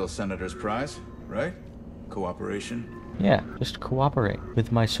skill senator's prize, right? Cooperation. Yeah, just cooperate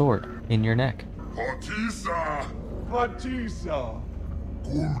with my sword in your neck. Hatisa! Hatisa!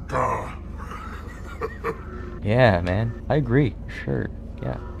 Kulka! Yeah, man. I agree. Sure.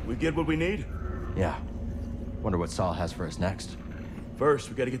 Yeah. We get what we need? Yeah. Wonder what Saul has for us next. First,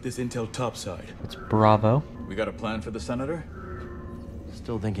 we gotta get this intel topside. It's Bravo. We got a plan for the senator?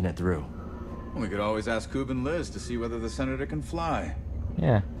 Still thinking it through. We could always ask Coob and Liz to see whether the senator can fly.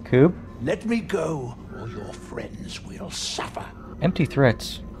 Yeah. Coob? Let me go, or your friends will suffer. Empty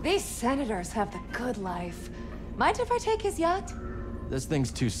threats. These senators have the good life. Mind if I take his yacht? This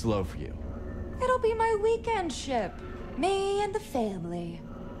thing's too slow for you. It'll be my weekend ship. Me and the family.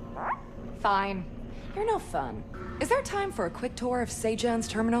 Fine. You're no fun. Is there time for a quick tour of Sejan's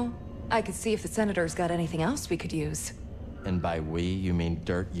terminal? I could see if the senator's got anything else we could use. And by we, you mean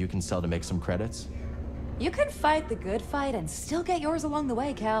dirt you can sell to make some credits? You can fight the good fight and still get yours along the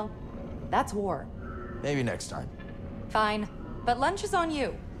way, Cal. That's war. Maybe next time. Fine. But lunch is on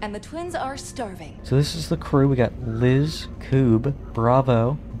you, and the twins are starving. So this is the crew. We got Liz, Coob,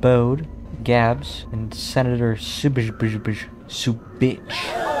 Bravo, Bode, Gabs, and Senator Subich.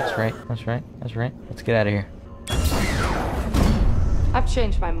 That's right. That's right. That's right. Let's get out of here. I've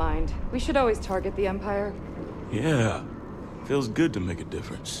changed my mind. We should always target the Empire. Yeah. Feels good to make a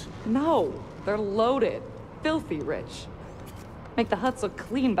difference. No, they're loaded. Filthy rich. Make the huts look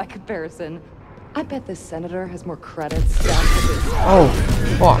clean by comparison. I bet this senator has more credits down to this. Oh,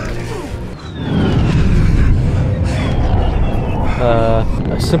 fuck.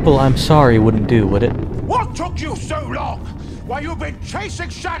 A simple I'm sorry wouldn't do, would it? What took you so long? While you've been chasing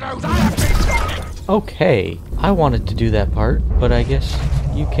shadows, I have been... Okay, I wanted to do that part, but I guess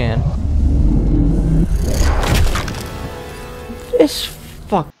you can. This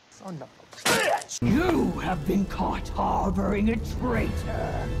fuck. You have been caught harboring a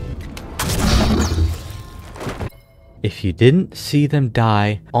traitor. If you didn't see them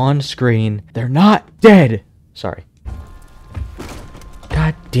die on screen, they're not dead. Sorry.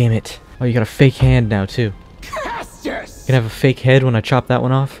 God damn it. Oh, you got a fake hand now, too. Kestis! You can have a fake head when I chop that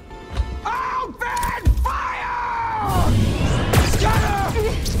one off. Open fire! Scatter!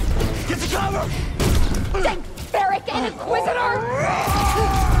 Get the cover! Barrack and Inquisitor!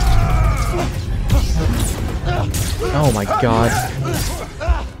 Oh my god.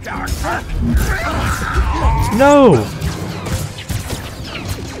 No!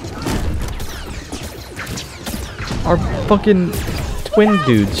 Our fucking twin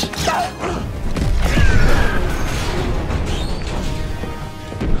dudes.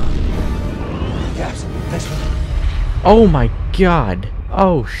 Oh my god.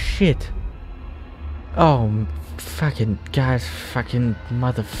 Oh shit. Oh fucking guys, fucking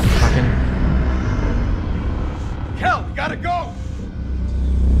motherfucking. Kel, we gotta go!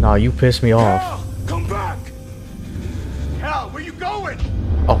 Nah, you pissed me off. Kel, come back! Kel, where you going?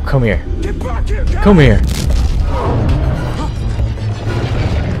 Oh, come here. Get back here, Kel! Come here.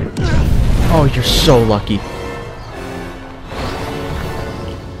 Oh, you're so lucky.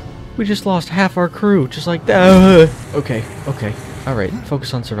 We just lost half our crew, just like that. Okay, okay. Alright,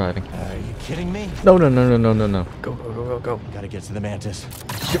 focus on surviving. Are you kidding me? No, no, no, no, no, no, no. Go, go, go, go, go. Gotta get to the Mantis.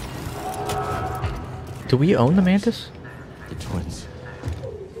 Do we own the Mantis? The twins.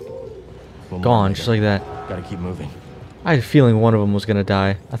 Gone, just like that. Gotta keep moving. I had a feeling one of them was gonna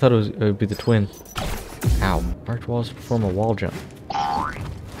die. I thought it would be the twin. Ow. Arch walls perform a wall jump.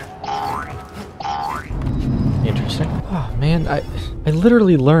 Interesting. Oh man, I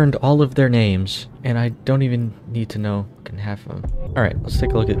literally learned all of their names, and I don't even need to know fucking half of them. Alright, let's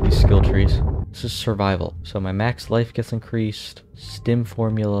take a look at these skill trees. This is survival. So my max life gets increased. Stim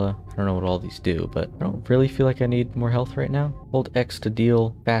formula. I don't know what all these do, but I don't really feel like I need more health right now. Hold X to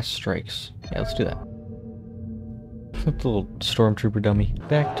deal fast strikes. Yeah, let's do that. The little stormtrooper dummy.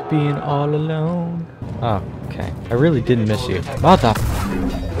 Back to being all alone. Oh, okay. I really didn't miss you. What the?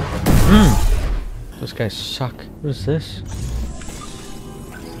 Those guys suck. What is this?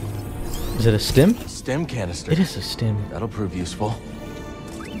 Is it a stim? Stim canister. It is a stim. That'll prove useful.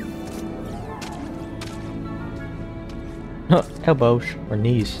 Elbows or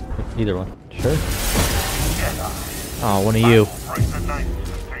knees. Either one. Sure. Oh, one of you.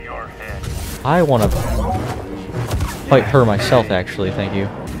 I want to fight her myself, actually. Thank you.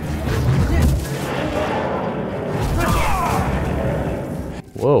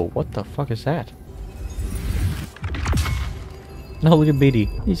 Whoa, what the fuck is that? No, look at Beatty.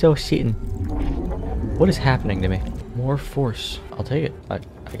 He's all sitting. What is happening to me? More force. I'll take it. I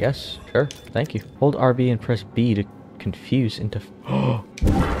guess. Sure. Thank you. Hold RB and press B to confuse into...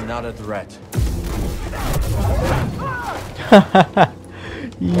 Not a threat.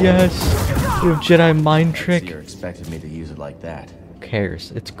 Yes! You have Jedi mind trick. You expected me to use it like that. Who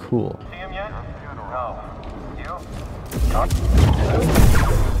cares? It's cool. See him yet? No. You?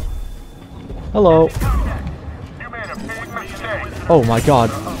 Hello. You made a big mistake. Oh my god.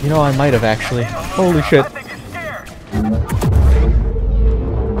 You know, I might have actually. Holy shit.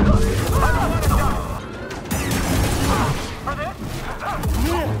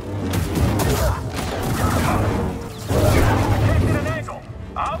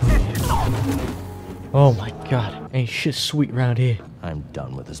 Oh my god. Ain't shit sweet around here. I'm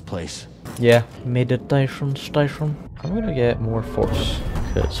done with this place. Yeah, meditation station. I'm gonna get more force.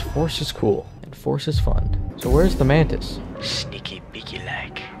 Because force is cool. And force is fun. So where's the Mantis? Sneaky beaky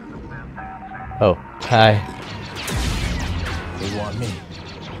like. Oh, hi. They want me.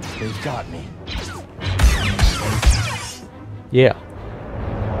 They've got me. Yeah.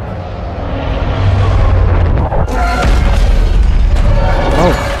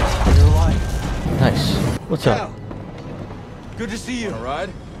 Oh. Nice. What's up? Good to see you. All right.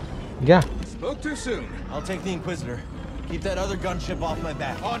 Yeah. Spoke too soon. I'll take the Inquisitor. Keep that other gunship off my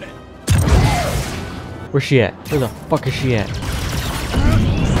back. On it. Where's she at? Where the fuck is she at?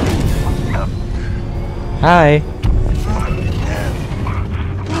 Hi.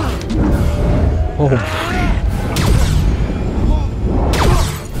 Oh.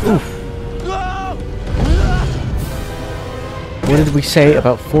 Oof. What did we say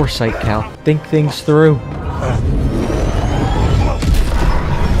about foresight, Cal? Think things through.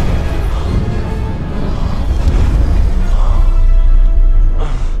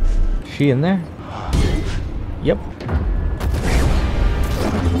 She in there? Yep.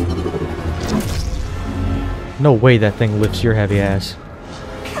 No way that thing lifts your heavy ass.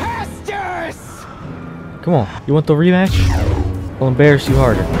 Kestis! Come on, you want the rematch? I'll embarrass you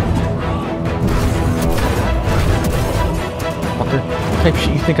harder. Fucker. What type of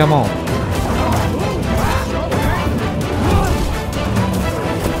shit you think I'm on?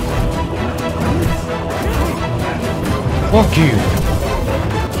 Fuck you.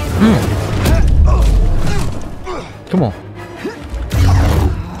 Come on.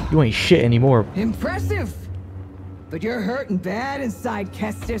 You ain't shit anymore. Impressive! But you're hurting bad inside,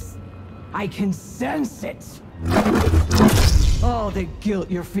 Kestis. I can sense it. All the guilt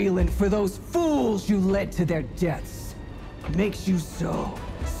you're feeling for those fools you led to their deaths makes you so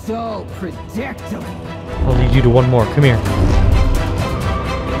predictable. I'll lead you to one more. Come here.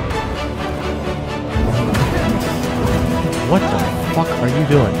 What the fuck are you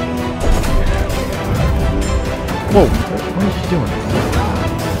doing? Whoa, what are you doing?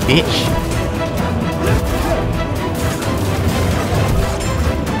 Bitch.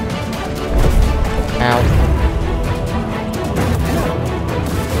 Ow.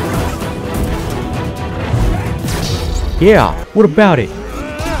 Yeah, what about it?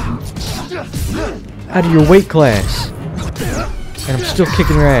 Out of your weight class. And I'm still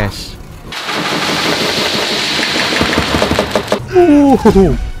kicking your ass. Ooh,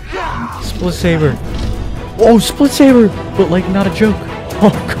 split saber. Oh, split saber, but like not a joke.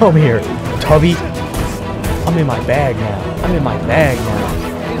 Oh, come here, Tubby. I'm in my bag now. I'm in my bag now.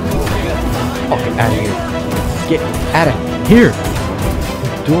 Oh, get out of here. Get out of here.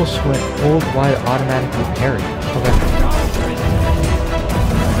 Dual sweat, hold wide, automatically parry. Okay.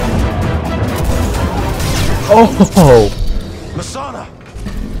 Oh. Masana.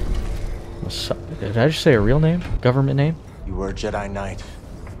 Did I just say a real name? Government name? You were a Jedi Knight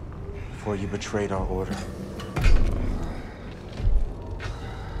before you betrayed our order.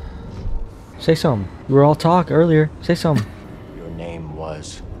 Say something. We were all talk earlier. Say something. Your name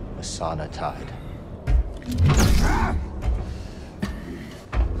was Masana Tide.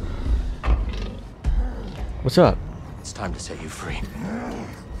 What's up? It's time to set you free.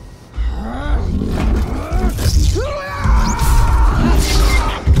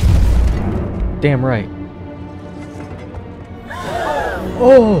 Damn right.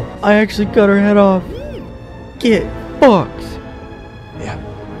 Oh, I actually cut her head off. Get fucked. Yeah.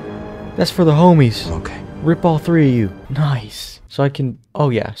 That's for the homies. Okay. Rip all three of you. Nice. So I can, oh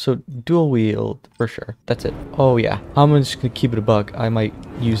yeah, so dual wield for sure. That's it. Oh yeah, I'm just gonna keep it a buck. I might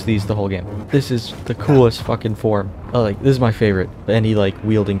use these the whole game. This is the coolest fucking form. Oh, like, this is my favorite. Any like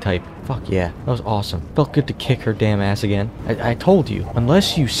wielding type. Fuck yeah, that was awesome. Felt good to kick her damn ass again. I told you,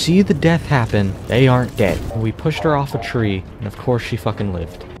 unless you see the death happen, they aren't dead. We pushed her off a tree, and of course she fucking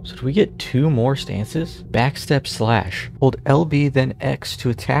lived. So do we get 2 more stances? Backstep slash. Hold LB then X to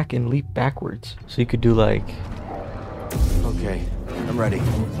attack and leap backwards. So you could do like... Okay, I'm ready.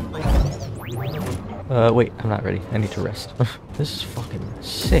 Wait, I'm not ready. I need to rest. This is fucking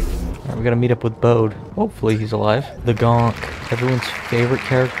sick. Alright, we gotta meet up with Bode. Hopefully he's alive. The Gonk. Everyone's favorite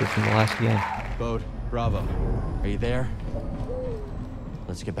character from the last game. Bode, Bravo. Are you there?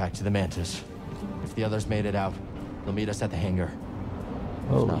 Let's get back to the Mantis. If the others made it out, they'll meet us at the hangar.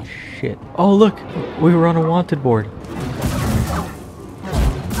 Holy shit. Oh, look! We were on a wanted board.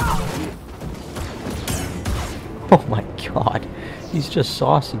 Oh my god. He's just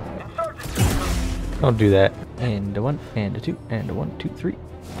saucy. Don't do that. And a 1, and a 2, and a 1, 2, 3.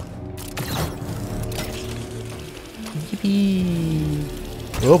 Yippee!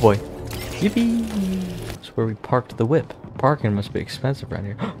 Oh boy. Yippee! That's where we parked the whip. Parking must be expensive around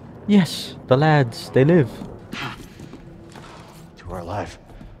here. Yes! The lads, they live. We're alive.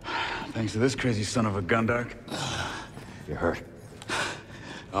 Thanks to this crazy son of a Gundark. You're hurt.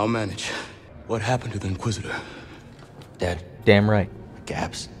 I'll manage. What happened to the Inquisitor? Dead. Damn right. The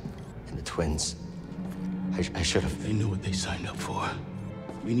Gabs and the twins. I should have. They knew what they signed up for.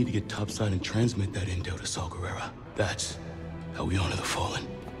 We need to get topside and transmit that intel to Saw Gerrera. That's how we honor the fallen.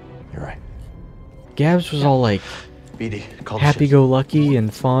 You're right. Gabs was all like BD, happy-go-lucky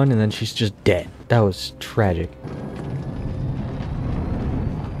and fun, and then she's just dead. That was tragic.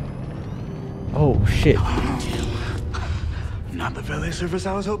 Oh shit. Not the valet service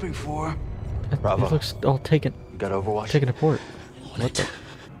I was hoping for. Bravo. It looks all taken. You got Overwatch? Taken to port. What the?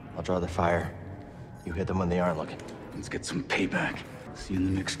 I'll draw the fire. You hit them when they aren't looking. Let's get some payback. See you in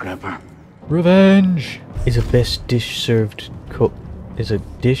the next scrapper. Revenge is a best dish served cold. Is a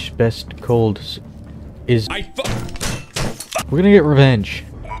dish best cold. Is. We're gonna get revenge.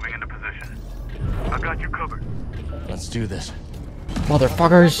 Moving into position. I've got you covered. Let's do this.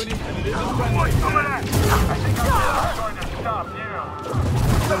 Motherfuckers.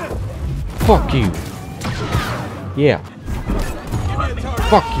 Fuck you. Yeah.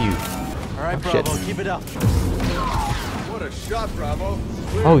 Fuck you. All right, Oh, Bravo, shit. keep it up. What a shot, Bravo.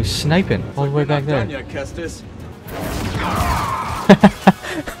 Oh, he's sniping all the way back there. Done yet, Kestis.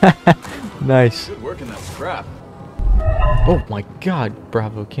 Nice. Good work in that scrap. Oh my god,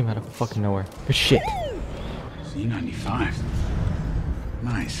 Bravo came out of fucking nowhere. Good shit. C95.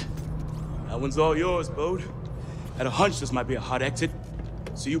 Nice. That one's all yours, Bode. Had a hunch this might be a hot exit.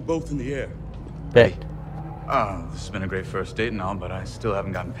 See you both in the air. Bet. Oh, this has been a great first date and all, but I still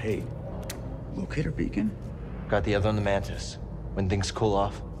haven't gotten paid. Locator beacon? Got the other on the Mantis. When things cool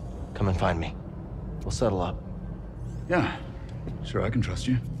off, come and find me. We'll settle up. Yeah, sure, I can trust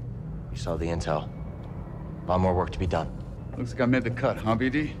you. You saw the intel. A lot more work to be done. Looks like I made the cut, huh,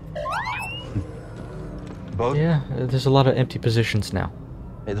 BD? Boat? Yeah, there's a lot of empty positions now.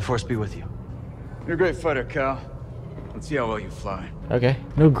 May the Force be with you. You're a great fighter, Cal. Let's see how well you fly. Okay.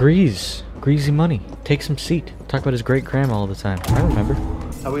 No grease. Greasy money. Take some seat. Talk about his great grandma all the time. I remember.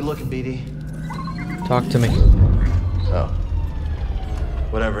 How we looking, BD? Talk to me. Oh.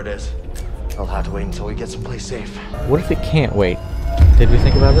 Whatever it is, I'll have to wait until we get someplace safe. What if it can't wait? Did we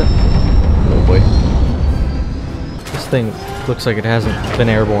think about that? Oh boy. This thing looks like it hasn't been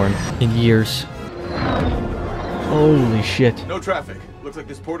airborne in years. Holy shit. No traffic. Looks like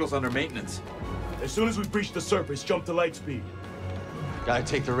this portal's under maintenance. As soon as we breach the surface, jump to light speed. Gotta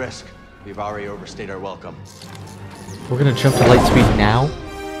take the risk. We've already overstayed our welcome. We're gonna jump to light speed now?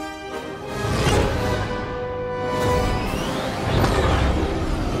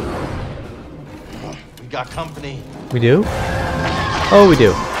 We got company. We do? Oh, we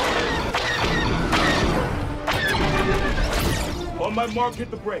do. On my mark, hit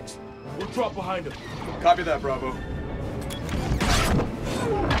the brakes. We'll drop behind him. Copy that, Bravo.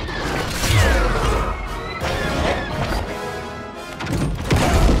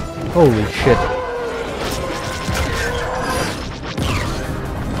 Holy shit.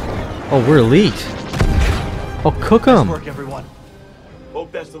 Oh, we're elite. Oh, cook 'em. Nice work, everyone.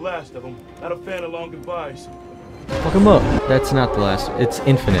 Hope that's the last of them. Not a fan of long goodbyes. Fuck 'em up. That's not the last. It's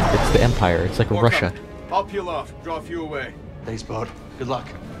infinite. It's the Empire. It's like Russia. I'll peel off. Draw a few away. Thanks, Bode. Good luck.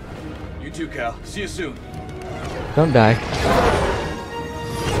 You too, Cal. See you soon. Don't die.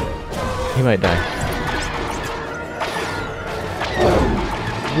 He might die.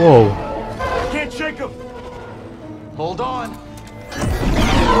 Whoa. Can't shake him. Hold on.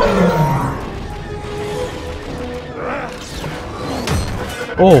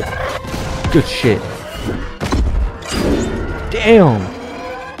 Oh. Good shit. Damn.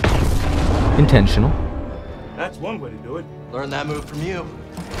 Intentional. That's one way to do it. Learn that move from you.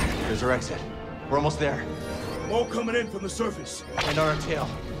 Here's our exit. We're almost there. All coming in from the surface. And on our tail.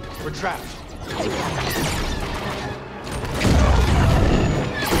 We're trapped.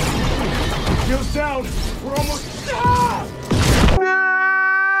 Shields down. We're almost.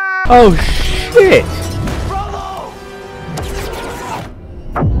 Oh shit!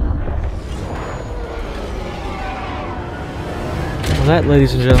 Well, that,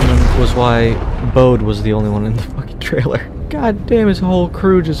 ladies and gentlemen, was why Bode was the only one in the fucking trailer. God damn, his whole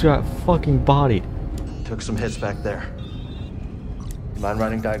crew just got fucking bodied. Took some hits back there. Mind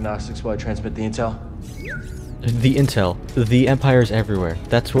running diagnostics while I transmit the intel? The intel. The Empire's everywhere.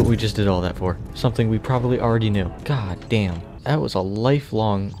 That's what we just did all that for. Something we probably already knew. God damn. That was a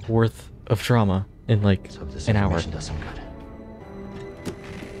lifelong worth of trauma in like an hour. Does some good.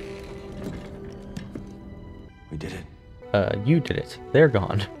 We did it. You did it. They're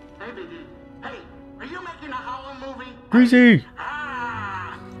gone. Hey, BD. Hey, are you making a Hollow movie? Greasy!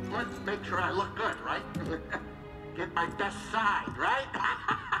 Ah! Let's make sure I look good, right? Get my best side, right?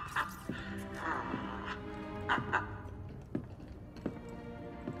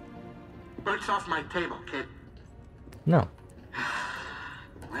 Books off my table, kid. No.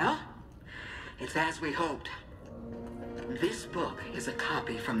 Well, it's as we hoped. This book is a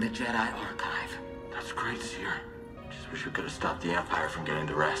copy from the Jedi Archive. That's great, Seer. Just wish we could have stopped the Empire from getting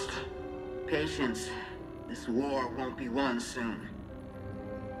the rest. Patience. This war won't be won soon.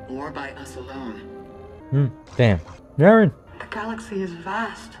 Or by us alone. Damn. Yaren. The galaxy is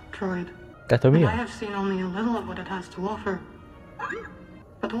vast, droid. That's And me. I have seen only a little of what it has to offer.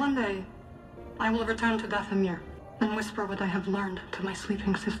 But one day, I will return to Dathomir and whisper what I have learned to my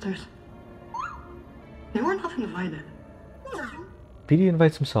sleeping sisters. You were not invited. PD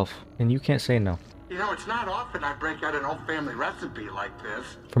invites himself, and you can't say no. You know, it's not often I break out an old family recipe like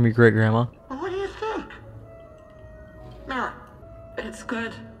this. From your great grandma. Well, what do you think? Mara, It's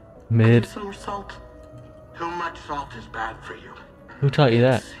good. Mid. Some more salt. too much salt is bad for you. Who taught you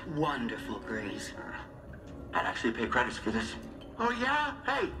that? Wonderful, Grease. I'd actually pay credits for this. Oh, yeah?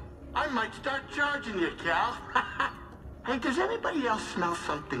 Hey, I might start charging you, Cal. Hey, does anybody else smell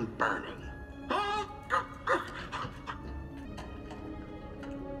something burning? Huh?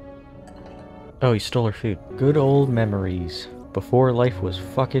 Oh, he stole her food. Good old memories. Before life was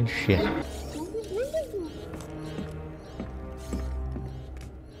fucking shit.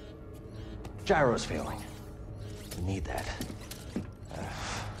 Gyro's failing. We need that.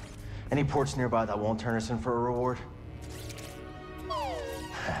 Any ports nearby that won't turn us in for a reward?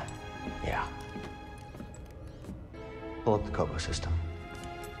 Yeah. Pull up the Kobo system.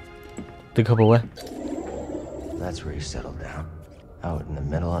 The Kobo what? That's where you settled down. Out in the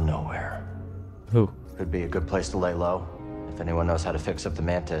middle of nowhere. Who? Could be a good place to lay low. If anyone knows how to fix up the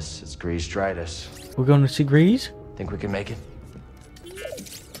Mantis, it's Grease Dritus. We're going to see Grease? Think we can make it?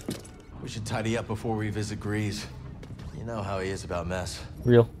 We should tidy up before we visit Grease. You know how he is about mess.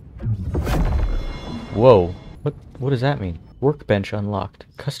 Real. Whoa. What does that mean? Workbench unlocked.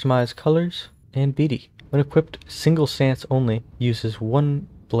 Customize colors and beady. When equipped, single stance only uses one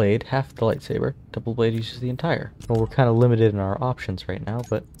blade, half the lightsaber. Double blade uses the entire. Well, we're kind of limited in our options right now,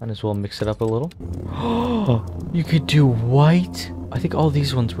 but might as well mix it up a little. Oh, you could do white. I think all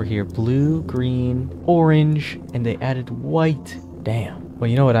these ones were here. Blue, green, orange, and they added white. Damn. Well,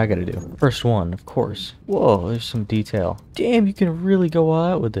 you know what I gotta do. First one, of course. Whoa, there's some detail. Damn, you can really go all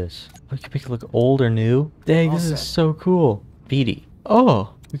out with this. Oh, you can make it look old or new. Dang, this is so cool. Beady.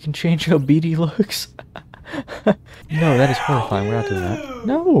 Oh, we can change how Beady looks. No, that is horrifying. We're not doing that.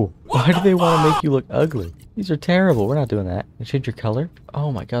 No! Why do they want to make you look ugly? These are terrible. We're not doing that. And change your color?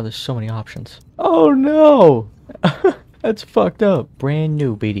 Oh my god, there's so many options. Oh no! That's fucked up. Brand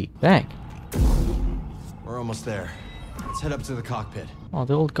new Beady. Bang. We're almost there. Let's head up to the cockpit. Oh,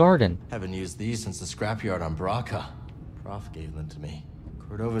 the old garden. Haven't used these since the scrapyard on Braca. Prof gave them to me.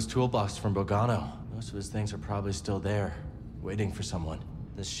 Cordova's toolbox from Bogano. Most of his things are probably still there, waiting for someone.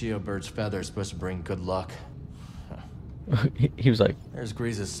 This Shio bird's feather is supposed to bring good luck. He was like, there's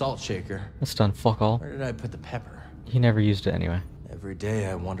Grease's salt shaker. That's done fuck all. Where did I put the pepper? He never used it anyway. Every day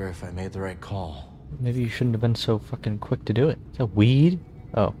I wonder if I made the right call. Maybe you shouldn't have been so fucking quick to do it. Is that weed?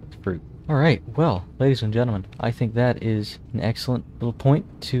 Oh, it's fruit. Alright, well, ladies and gentlemen, I think that is an excellent little point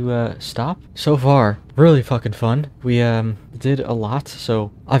to stop. So far, really fucking fun. We did a lot,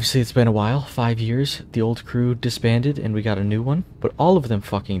 so obviously it's been a while, 5 years. The old crew disbanded and we got a new one, but all of them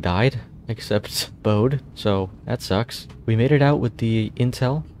fucking died, except Bode, so that sucks. We made it out with the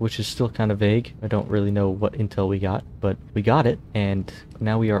intel, which is still kind of vague. I don't really know what intel we got, but we got it, and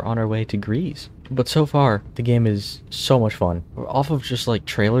now we are on our way to Grease. But so far, the game is so much fun. Off of just like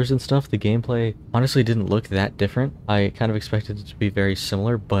trailers and stuff, the gameplay honestly didn't look that different. I kind of expected it to be very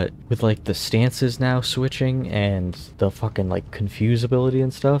similar, but with like the stances now switching and the fucking like confusability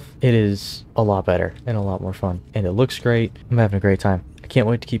and stuff, it is a lot better and a lot more fun. And it looks great. I'm having a great time. I can't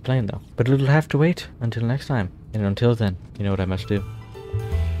wait to keep playing though. But it'll have to wait until next time. And until then, you know what I must do.